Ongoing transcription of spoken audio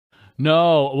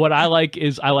No, what I like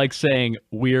is I like saying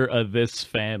we're a this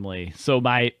family. So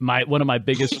my one of my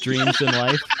biggest dreams in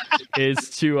life is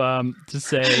to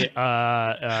say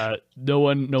no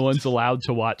one's allowed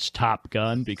to watch Top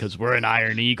Gun because we're an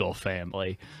Iron Eagle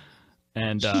family.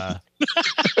 And that's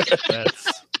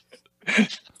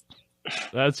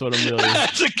what I'm really.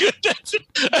 That's an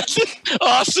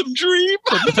awesome dream.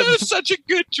 That is such a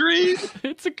good dream.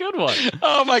 It's a good one.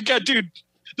 Oh my god, dude,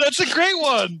 that's a great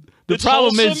one. The It's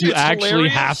problem wholesome, is you it's actually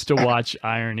hilarious. have to watch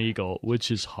Iron Eagle, which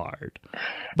is hard.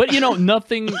 But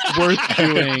nothing worth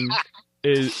doing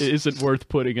isn't worth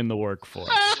putting in the work for.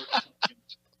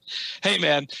 Hey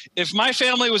man, if my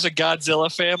family was a Godzilla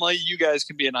family, you guys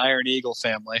can be an Iron Eagle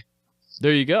family.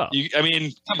 There you go. I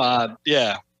mean, come on,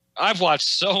 yeah. I've watched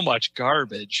so much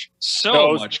garbage.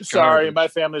 Sorry, my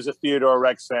family's a Theodore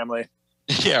Rex family.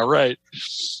 Yeah, right.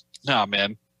 No,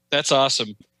 man, that's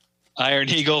awesome. Iron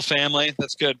Eagle family,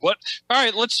 that's good. What? All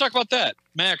right, let's talk about that,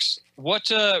 Max.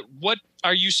 What are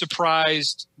you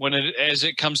surprised as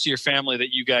it comes to your family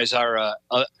that you guys are a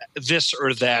this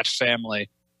or that family?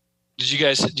 Do you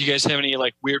guys have any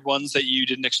like weird ones that you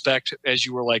didn't expect as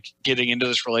you were like getting into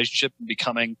this relationship and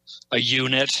becoming a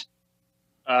unit?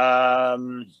 Oh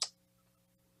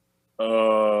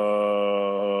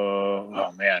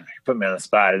man, you put me on the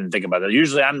spot. I didn't think about that.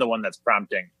 Usually I'm the one that's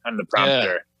prompting. I'm the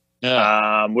prompter.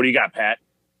 Yeah. What do you got, Pat?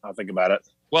 I'll think about it.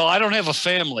 Well, I don't have a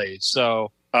family,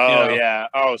 so. Oh, yeah.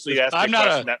 Oh, so you asked I'm the not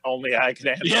question that only I can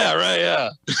answer. Yeah, right, yeah.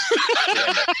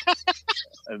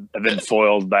 I've been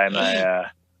foiled by my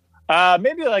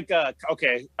maybe like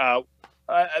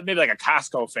maybe like a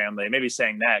Costco family. Maybe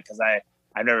saying that because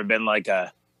I've never been like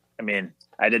I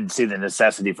didn't see the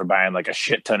necessity for buying like a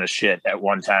shit ton of shit at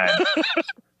one time,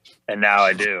 and now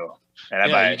I do, and I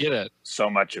buy you get it. So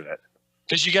much of it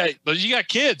because you got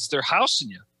kids. They're housing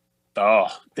you. Oh,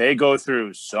 they go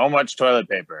through so much toilet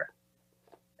paper.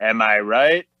 Am I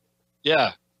right?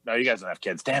 Yeah. No, you guys don't have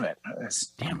kids. Damn it!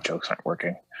 These damn jokes aren't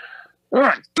working.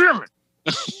 Damn it.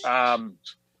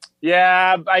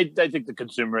 Yeah, I think the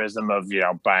consumerism of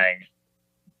buying,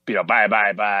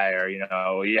 buy, or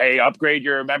hey, upgrade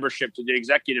your membership to the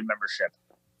executive membership.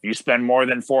 You spend more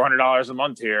than $400 a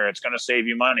month here, it's going to save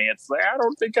you money. It's like I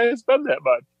don't think I spend that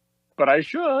much, but I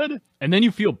should. And then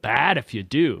you feel bad if you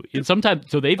do. And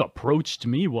sometimes, so they've approached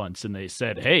me once and they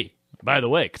said, "Hey, by the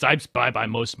way, because I buy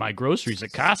most of my groceries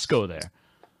at Costco there."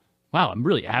 Wow, I'm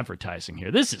really advertising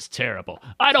here. This is terrible.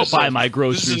 I don't buy my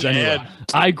groceries anywhere.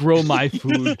 I grow my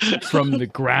food from the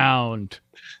ground,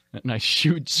 and I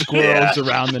shoot squirrels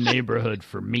around the neighborhood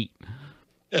for meat.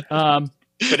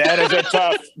 Bananas are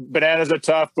tough. Bananas are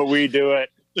tough, but we do it.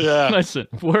 Yeah. Listen,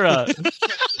 we're a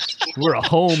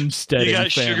homesteading You got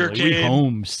family. sugar We cane.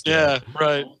 homestead. Yeah,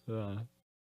 right.